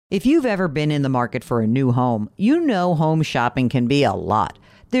If you've ever been in the market for a new home, you know home shopping can be a lot.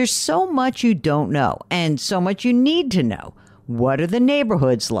 There's so much you don't know and so much you need to know. What are the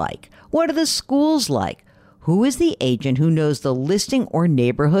neighborhoods like? What are the schools like? Who is the agent who knows the listing or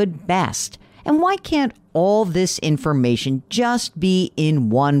neighborhood best? And why can't all this information just be in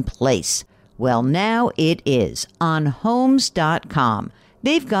one place? Well, now it is on Homes.com.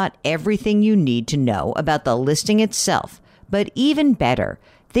 They've got everything you need to know about the listing itself, but even better,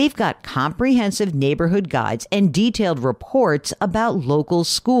 they've got comprehensive neighborhood guides and detailed reports about local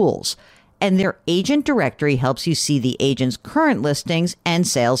schools. And their agent directory helps you see the agent's current listings and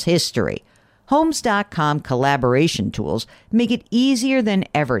sales history. Homes.com collaboration tools make it easier than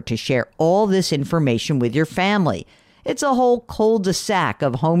ever to share all this information with your family. It's a whole cul-de-sac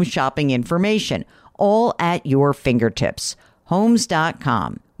of home shopping information, all at your fingertips.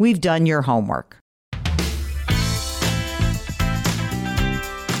 Homes.com. We've done your homework.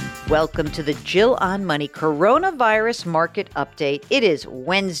 Welcome to the Jill on Money Coronavirus Market Update. It is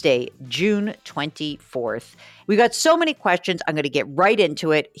Wednesday, June 24th. We got so many questions. I'm going to get right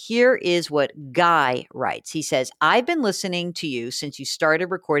into it. Here is what Guy writes. He says, I've been listening to you since you started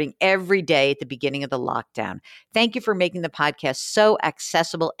recording every day at the beginning of the lockdown. Thank you for making the podcast so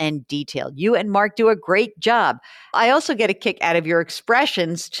accessible and detailed. You and Mark do a great job. I also get a kick out of your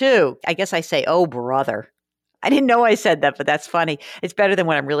expressions too. I guess I say, oh, brother. I didn't know I said that, but that's funny. It's better than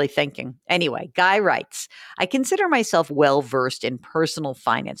what I'm really thinking. Anyway, Guy writes, I consider myself well-versed in personal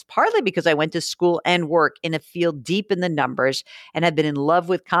finance, partly because I went to school and work in a field deep in the numbers and have been in love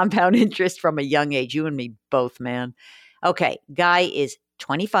with compound interest from a young age. You and me both, man. Okay, Guy is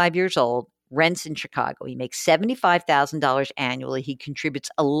 25 years old, rents in Chicago. He makes $75,000 annually. He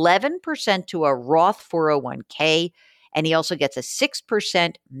contributes 11% to a Roth 401k. And he also gets a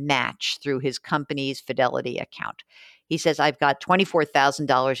 6% match through his company's Fidelity account. He says, I've got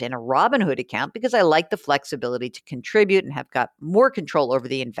 $24,000 in a Robinhood account because I like the flexibility to contribute and have got more control over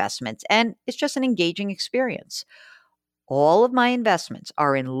the investments. And it's just an engaging experience. All of my investments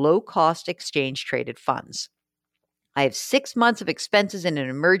are in low-cost exchange-traded funds. I have 6 months of expenses in an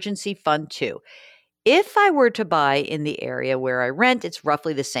emergency fund too. If I were to buy in the area where I rent, it's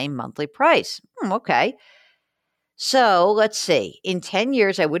roughly the same monthly price. Okay. So let's see. In 10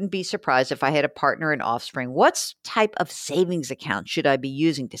 years, I wouldn't be surprised if I had a partner and offspring. What type of savings account should I be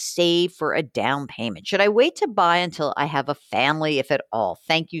using to save for a down payment? Should I wait to buy until I have a family, if at all?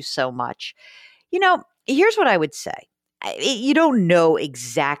 Thank you so much. Here's what I would say. You don't know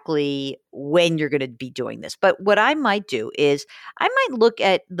exactly when you're going to be doing this, but what I might do is I might look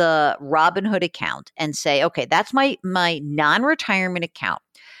at the Robinhood account and say, okay, that's my non-retirement account.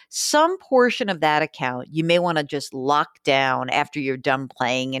 Some portion of that account you may want to just lock down after you're done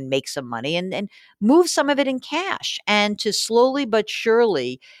playing and make some money and move some of it in cash, and to slowly but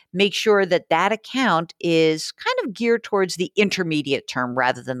surely make sure that that account is kind of geared towards the intermediate term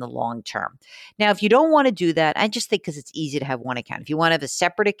rather than the long term. Now, if you don't want to do that, I just think because it's easy to have one account. If you want to have a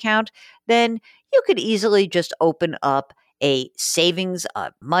separate account, then you could easily just open up a savings,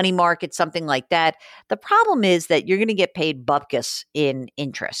 a money market, something like that. The problem is that you're going to get paid bupkis in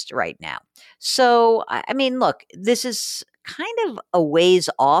interest right now. So, I mean, look, this is kind of a ways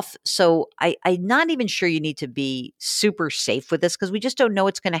off. So I'm not even sure you need to be super safe with this because we just don't know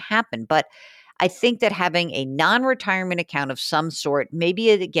what's going to happen. But I think that having a non-retirement account of some sort, maybe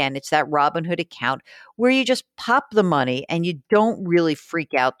it's that Robinhood account where you just pop the money and you don't really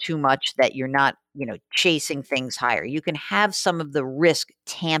freak out too much that you're not, chasing things higher. You can have some of the risk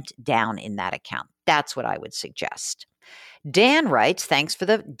tamped down in that account. That's what I would suggest. Dan writes, thanks for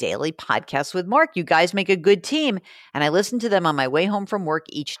the daily podcast with Mark. You guys make a good team, and I listen to them on my way home from work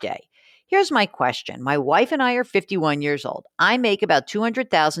each day. Here's my question. My wife and I are 51 years old. I make about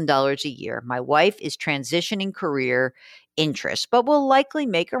 $200,000 a year. My wife is transitioning career interests, but will likely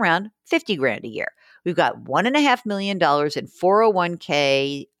make around $50,000 a year. We've got $1.5 million in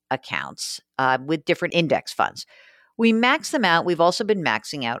 401k accounts with different index funds. We max them out. We've also been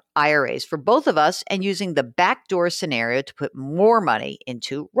maxing out IRAs for both of us and using the backdoor scenario to put more money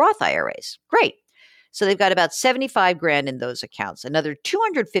into Roth IRAs. Great. So they've got about $75,000 in those accounts, another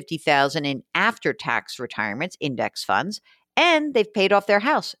 $250,000 in after-tax retirements, index funds, and they've paid off their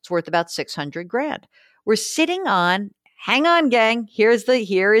house. It's worth about $600,000. We're sitting on, hang on, gang. Here is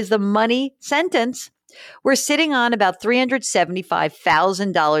the money sentence. We're sitting on about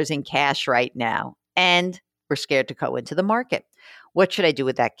 $375,000 in cash right now, and we're scared to go into the market. What should I do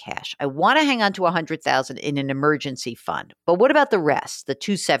with that cash? I want to hang on to $100,000 in an emergency fund, but what about the rest, the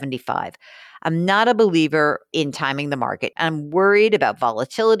 $275,000? I'm not a believer in timing the market. I'm worried about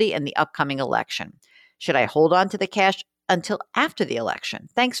volatility and the upcoming election. Should I hold on to the cash until after the election.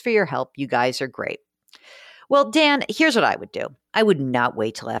 Thanks for your help. You guys are great. Well, Dan, here's what I would do. I would not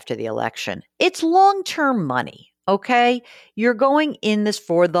wait till after the election. It's long-term money, okay? You're going in this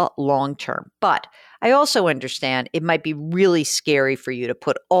for the long term. But I also understand it might be really scary for you to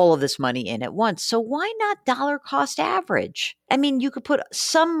put all of this money in at once. So why not dollar cost average? I mean, you could put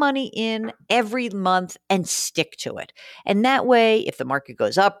some money in every month and stick to it. And that way, if the market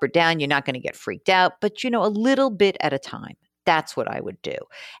goes up or down, you're not going to get freaked out, but a little bit at a time. That's what I would do.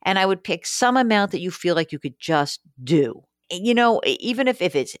 And I would pick some amount that you feel like you could just do. Even if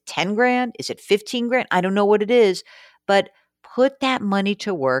it's 10 grand, is it 15 grand? I don't know what it is, but put that money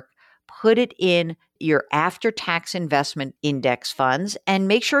to work, put it in your after tax investment index funds, and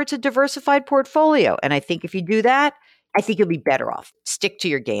make sure it's a diversified portfolio. And I think if you do that, I think you'll be better off. Stick to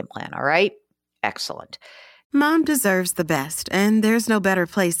your game plan. All right. Excellent. Mom deserves the best, and there's no better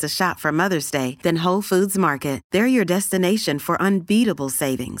place to shop for Mother's Day than Whole Foods Market. They're your destination for unbeatable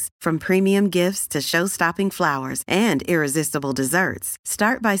savings, from premium gifts to show-stopping flowers and irresistible desserts.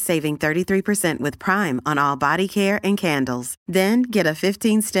 Start by saving 33% with Prime on all body care and candles. Then get a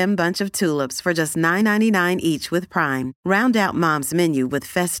 15-stem bunch of tulips for just $9.99 each with Prime. Round out Mom's menu with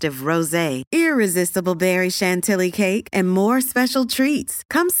festive rosé, irresistible berry chantilly cake, and more special treats.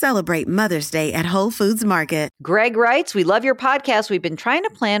 Come celebrate Mother's Day at Whole Foods Market. Greg writes, we love your podcast. We've been trying to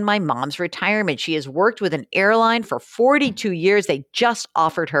plan my mom's retirement. She has worked with an airline for 42 years. They just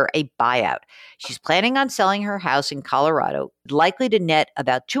offered her a buyout. She's planning on selling her house in Colorado, likely to net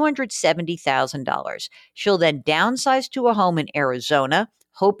about $270,000. She'll then downsize to a home in Arizona,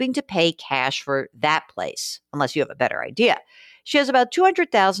 hoping to pay cash for that place, unless you have a better idea. She has about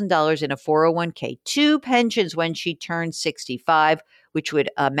 $200,000 in a 401k, 2 pensions when she turns 65, which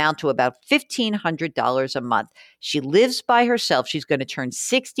would amount to about $1,500 a month. She lives by herself. She's going to turn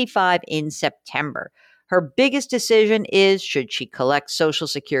 65 in September. Her biggest decision is, should she collect Social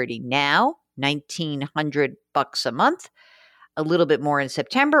Security now, $1,900 a month, a little bit more in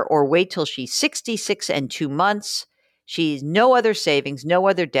September, or wait till she's 66 and 2 months. She's no other savings, no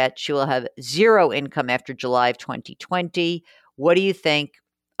other debt. She will have zero income after July of 2020. What do you think?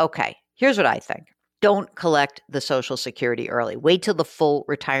 Okay, here's what I think. Don't collect the Social Security early. Wait till the full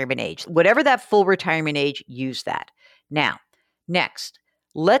retirement age. Whatever that full retirement age, use that. Now, next,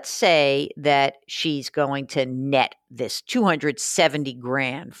 let's say that she's going to net this 270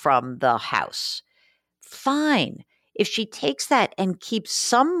 grand from the house. Fine. If she takes that and keeps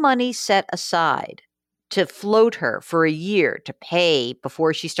some money set aside to float her for a year to pay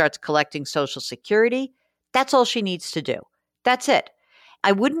before she starts collecting Social Security, that's all she needs to do. That's it.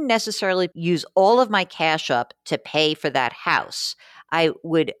 I wouldn't necessarily use all of my cash up to pay for that house. I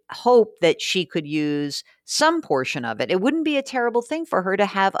would hope that she could use some portion of it. It wouldn't be a terrible thing for her to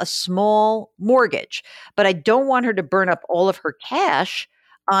have a small mortgage, but I don't want her to burn up all of her cash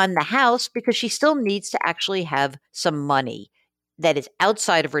on the house because she still needs to actually have some money that is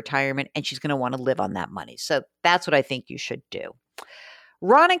outside of retirement, and she's going to want to live on that money. So that's what I think you should do.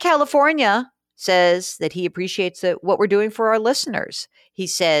 Ron in California says that he appreciates what we're doing for our listeners. He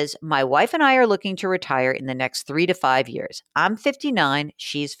says, my wife and I are looking to retire in the next 3 to 5 years. I'm 59,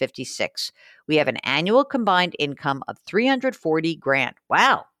 she's 56. We have an annual combined income of 340 grand.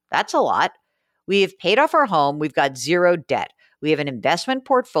 Wow, that's a lot. We have paid off our home. We've got zero debt. We have an investment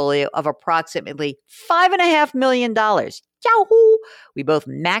portfolio of approximately $5.5 million. Yahoo! We both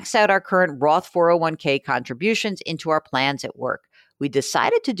max out our current Roth 401k contributions into our plans at work. We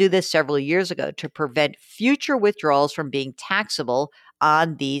decided to do this several years ago to prevent future withdrawals from being taxable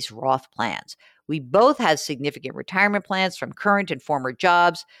on these Roth plans. We both have significant retirement plans from current and former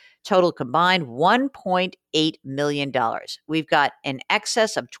jobs, total combined $1.8 million. We've got an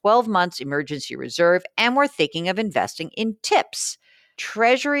excess of 12 months emergency reserve, and we're thinking of investing in TIPS,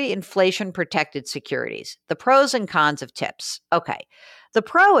 Treasury Inflation Protected Securities. The pros and cons of TIPS. Okay. The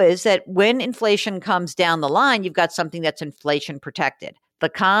pro is that when inflation comes down the line, you've got something that's inflation protected. The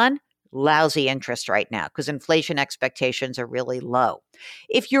con, lousy interest right now because inflation expectations are really low.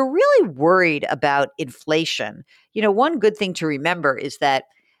 If you're really worried about inflation, one good thing to remember is that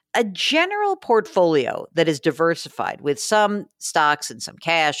a general portfolio that is diversified with some stocks and some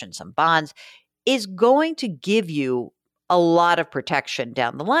cash and some bonds is going to give you a lot of protection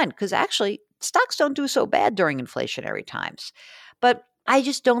down the line because actually stocks don't do so bad during inflationary times. But I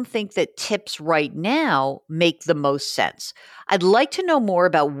just don't think that TIPS right now make the most sense. I'd like to know more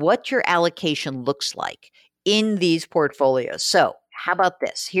about what your allocation looks like in these portfolios. So how about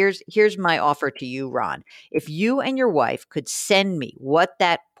this? Here's my offer to you, Ron. If you and your wife could send me what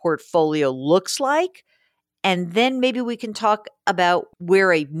that portfolio looks like, And then maybe we can talk about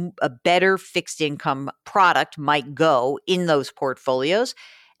where a better fixed income product might go in those portfolios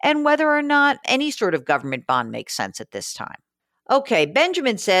and whether or not any sort of government bond makes sense at this time. Okay,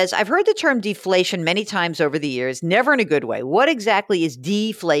 Benjamin says, I've heard the term deflation many times over the years, never in a good way. What exactly is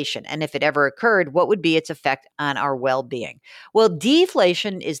deflation? And if it ever occurred, what would be its effect on our well-being? Well,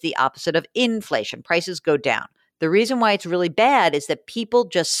 deflation is the opposite of inflation. Prices go down. The reason why it's really bad is that people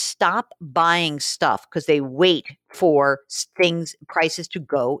just stop buying stuff because they wait for prices to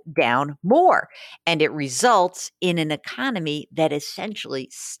go down more. And it results in an economy that essentially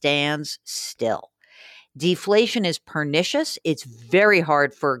stands still. Deflation is pernicious. It's very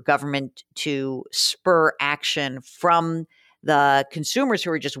hard for government to spur action from the consumers who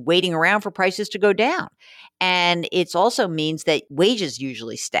are just waiting around for prices to go down. And it also means that wages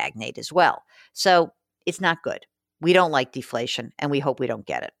usually stagnate as well. So it's not good. We don't like deflation, and we hope we don't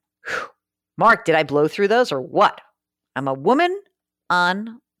get it. Whew. Mark, did I blow through those or what? I'm a woman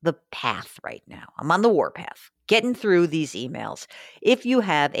on the path right now. I'm on the warpath, getting through these emails. If you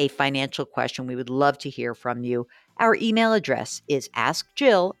have a financial question, we would love to hear from you. Our email address is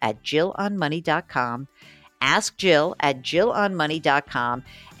askjill@jillonmoney.com. AskJill@jillonmoney.com.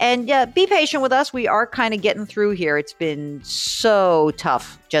 And be patient with us. We are kind of getting through here. It's been so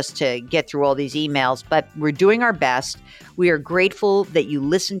tough just to get through all these emails, but we're doing our best. We are grateful that you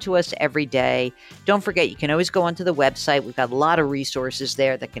listen to us every day. Don't forget, you can always go onto the website. We've got a lot of resources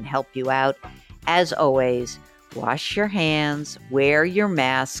there that can help you out. As always, wash your hands, wear your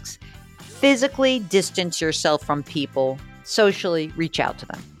masks, physically distance yourself from people. Socially, reach out to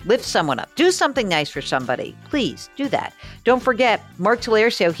them. Lift someone up. Do something nice for somebody. Please do that. Don't forget, Mark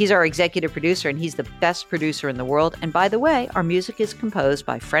Talercio, he's our executive producer, and he's the best producer in the world. And by the way, our music is composed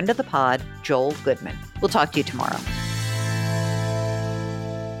by friend of the pod, Joel Goodman. We'll talk to you tomorrow.